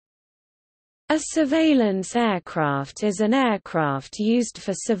A surveillance aircraft is an aircraft used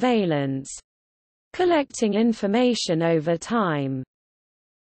for surveillance, collecting information over time.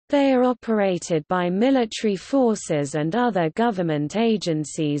 They are operated by military forces and other government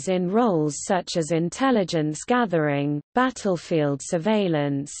agencies in roles such as intelligence gathering, battlefield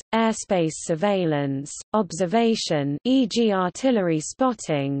surveillance, airspace surveillance, observation, e.g. artillery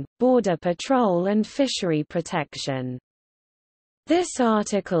spotting, border patrol and fishery protection. This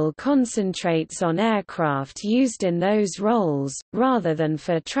article concentrates on aircraft used in those roles, rather than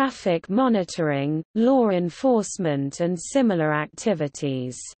for traffic monitoring, law enforcement and similar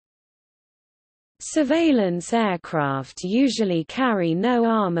activities. Surveillance aircraft usually carry no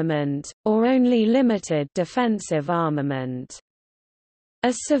armament, or only limited defensive armament.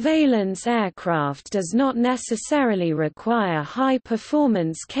 A surveillance aircraft does not necessarily require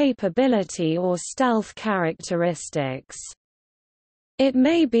high-performance capability or stealth characteristics. It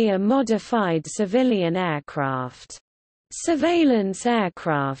may be a modified civilian aircraft. Surveillance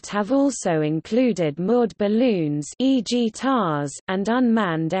aircraft have also included moored balloons, e.g. TARs, and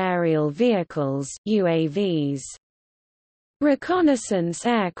unmanned aerial vehicles, UAVs. Reconnaissance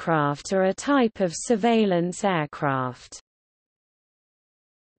aircraft are a type of surveillance aircraft.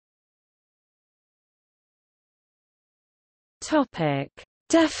 Topic: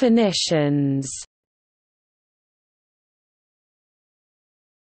 Definitions.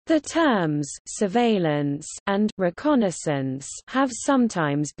 The terms surveillance and reconnaissance have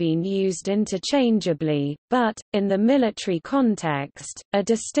sometimes been used interchangeably, but, in the military context, a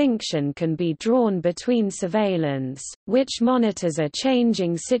distinction can be drawn between surveillance, which monitors a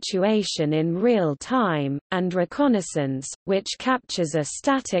changing situation in real time, and reconnaissance, which captures a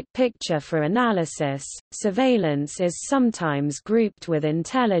static picture for analysis. Surveillance is sometimes grouped with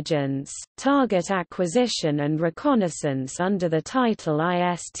intelligence, target acquisition, and reconnaissance under the title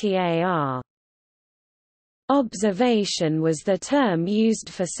ISTAR. Observation was the term used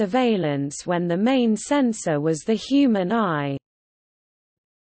for surveillance when the main sensor was the human eye.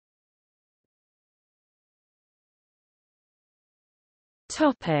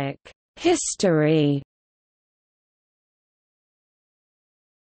 Topic: History.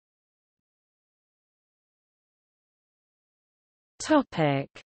 Topic: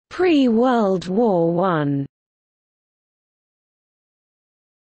 Pre-World War I.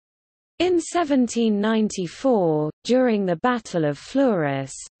 In 1794, during the Battle of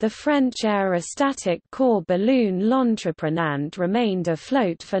Fleurus, the French aerostatic corps balloon L'Entreprenant remained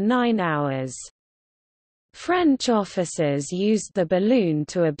afloat for 9 hours. French officers used the balloon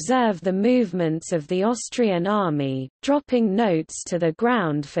to observe the movements of the Austrian army, dropping notes to the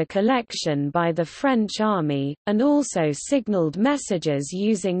ground for collection by the French army, and also signaled messages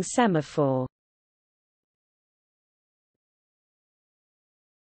using semaphore.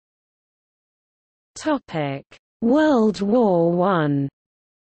 World War I.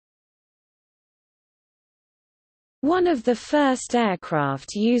 One of the first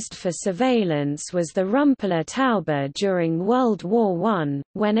aircraft used for surveillance was the Rumpeler Taube during World War I,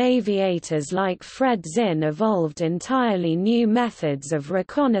 when aviators like Fred Zinn evolved entirely new methods of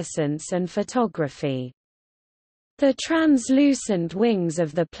reconnaissance and photography. The translucent wings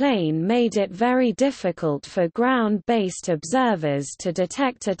of the plane made it very difficult for ground-based observers to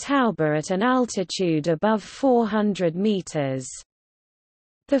detect a Taube at an altitude above 400 meters.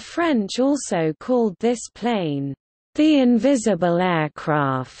 The French also called this plane the invisible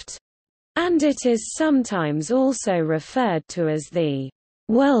aircraft, and it is sometimes also referred to as the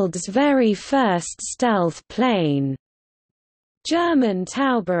world's very first stealth plane. German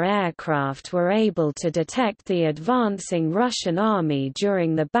Taube aircraft were able to detect the advancing Russian army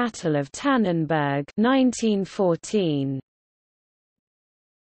during the Battle of Tannenberg 1914.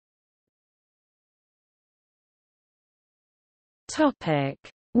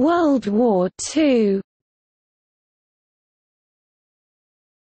 World War II.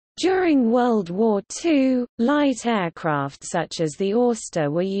 During World War II, light aircraft such as the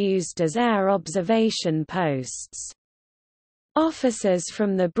Auster were used as air observation posts. Officers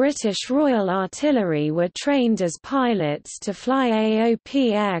from the British Royal Artillery were trained as pilots to fly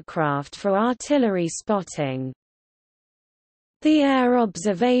AOP aircraft for artillery spotting. The air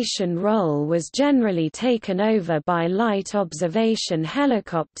observation role was generally taken over by light observation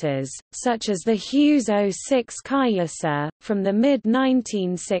helicopters, such as the Hughes 06 Cayusa, from the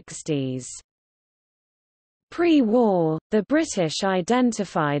mid-1960s. Pre-war, the British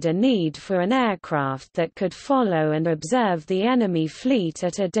identified a need for an aircraft that could follow and observe the enemy fleet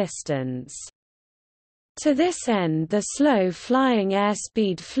at a distance. To this end, the slow-flying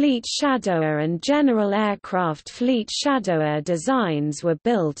Airspeed Fleet Shadower and General Aircraft Fleet Shadower designs were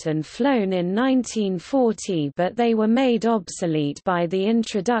built and flown in 1940, but they were made obsolete by the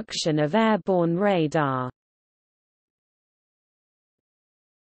introduction of airborne radar.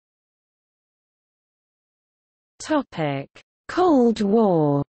 Cold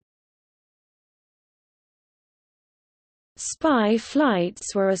War. Spy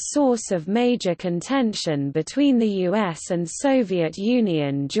flights were a source of major contention between the US and Soviet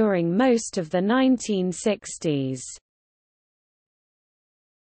Union during most of the 1960s.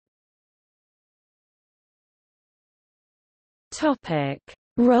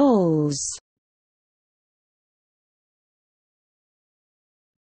 Roles.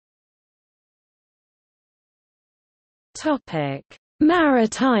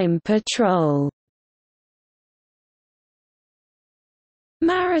 Maritime patrol.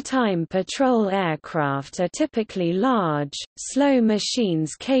 Maritime patrol aircraft are typically large, slow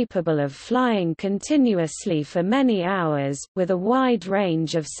machines capable of flying continuously for many hours, with a wide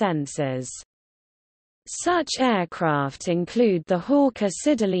range of sensors. Such aircraft include the Hawker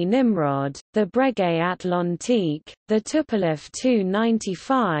Siddeley Nimrod, the Breguet Atlantique, the Tupolev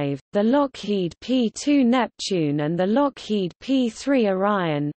Tu-95, the Lockheed P-2 Neptune and the Lockheed P-3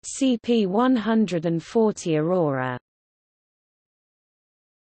 Orion, CP-140 Aurora.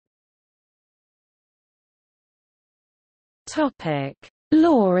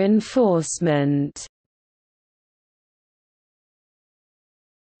 Law enforcement.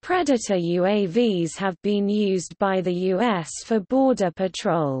 Predator UAVs have been used by the U.S. for border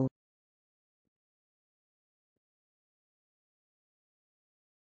patrol.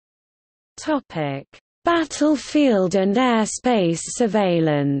 Battlefield and airspace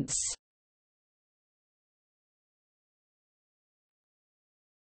surveillance.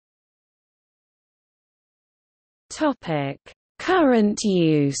 Current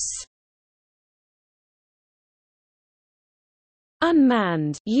use.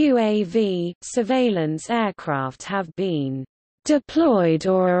 Unmanned UAV surveillance aircraft have been deployed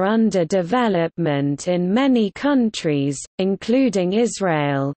or are under development in many countries, including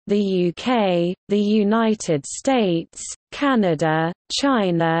Israel, the UK, the United States, Canada,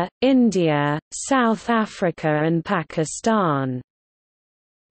 China, India, South Africa and Pakistan.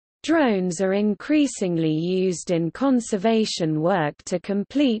 Drones are increasingly used in conservation work to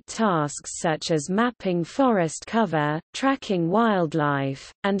complete tasks such as mapping forest cover, tracking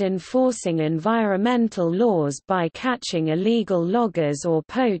wildlife, and enforcing environmental laws by catching illegal loggers or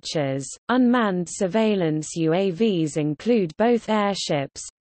poachers. Unmanned surveillance UAVs include both airships,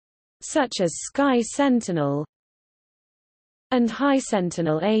 such as Sky Sentinel and High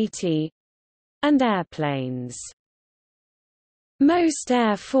Sentinel 80, and airplanes. Most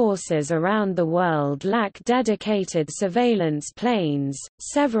air forces around the world lack dedicated surveillance planes.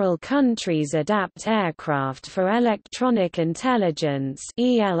 Several countries adapt aircraft for electronic intelligence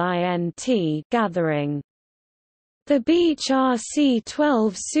 (ELINT) gathering. The Beech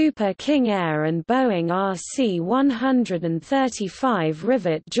RC-12 Super King Air and Boeing RC-135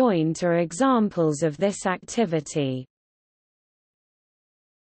 Rivet Joint are examples of this activity.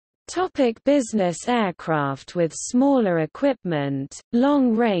 Business aircraft. With smaller equipment,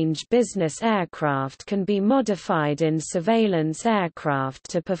 long-range business aircraft can be modified in surveillance aircraft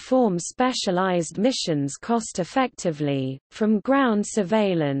to perform specialized missions cost-effectively, from ground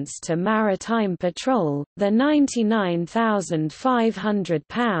surveillance to maritime patrol. The 99,500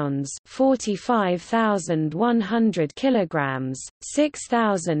 pounds (45,100 kilograms),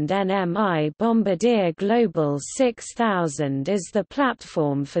 6,000 nmi Bombardier Global 6000 is the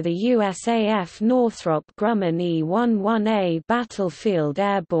platform for the USAF Northrop Grumman E-11A Battlefield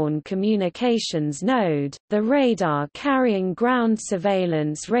Airborne Communications Node, the radar-carrying ground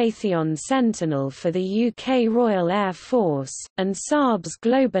surveillance Raytheon Sentinel for the UK Royal Air Force, and Saab's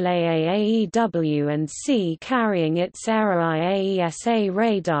Global AAEW&C carrying its Aero-IAESA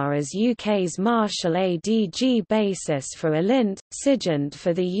radar as UK's Marshall ADG basis for Alint, Sigint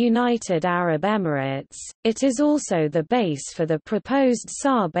for the United Arab Emirates. It is also the base for the proposed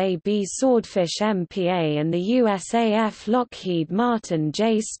Saab AB Swordfish MPA and the USAF Lockheed Martin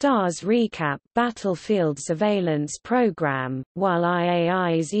J-STARS Recap battlefield surveillance program, while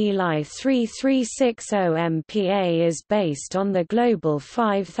IAI's Eli 3360 MPA is based on the Global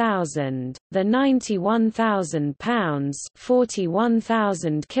 5000, the 91,000 pounds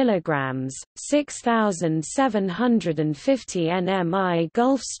 (41,000 kilograms, 6,750 nmi GNMI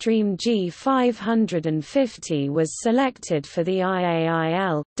Gulfstream G550 was selected for the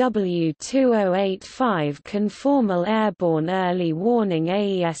IAIL W2085 Conformal Airborne Early Warning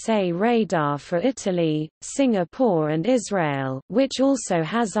AESA radar for Italy, Singapore and Israel, which also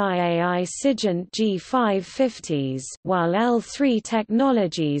has IAI SIGINT G550s, while L3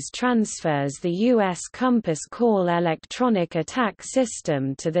 Technologies transfers the U.S. Compass Call electronic attack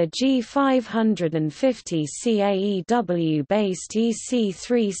system to the G550 CAEW-based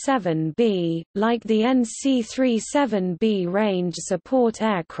EC-37B, like the NC-37B range support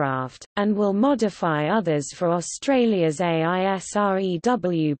aircraft, and will modify others for Australia's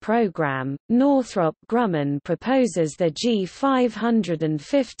AISREW program. Northrop Grumman proposes the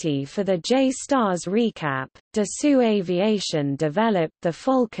G550 for the J-STARS recap. Dassault Aviation developed the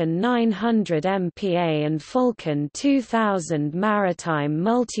Falcon 900 MPA and Falcon 2000 maritime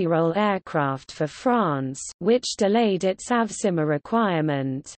multirole aircraft for France, which delayed its AVSIMA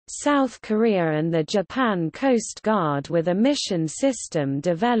requirement. South Korea and the Japan Coast Guard with a mission system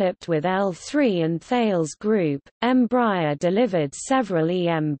developed with L3 and Thales Group. Embraer delivered several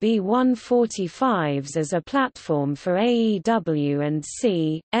EMB-145s as a platform for AEW and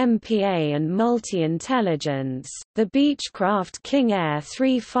C, MPA and multi-intelligence. The Beechcraft King Air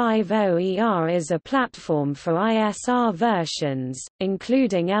 350ER is a platform for ISR versions,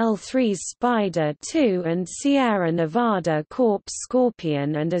 including L3's Spider II and Sierra Nevada Corps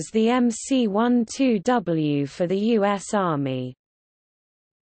Scorpion, and as the MC-12W for the U.S. Army.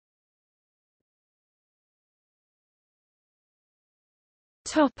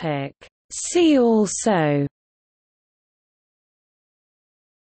 See also: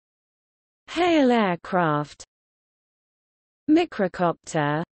 Hail aircraft,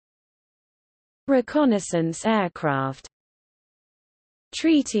 Microcopter, Reconnaissance aircraft,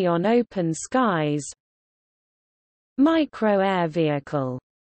 Treaty on Open Skies, Micro air vehicle.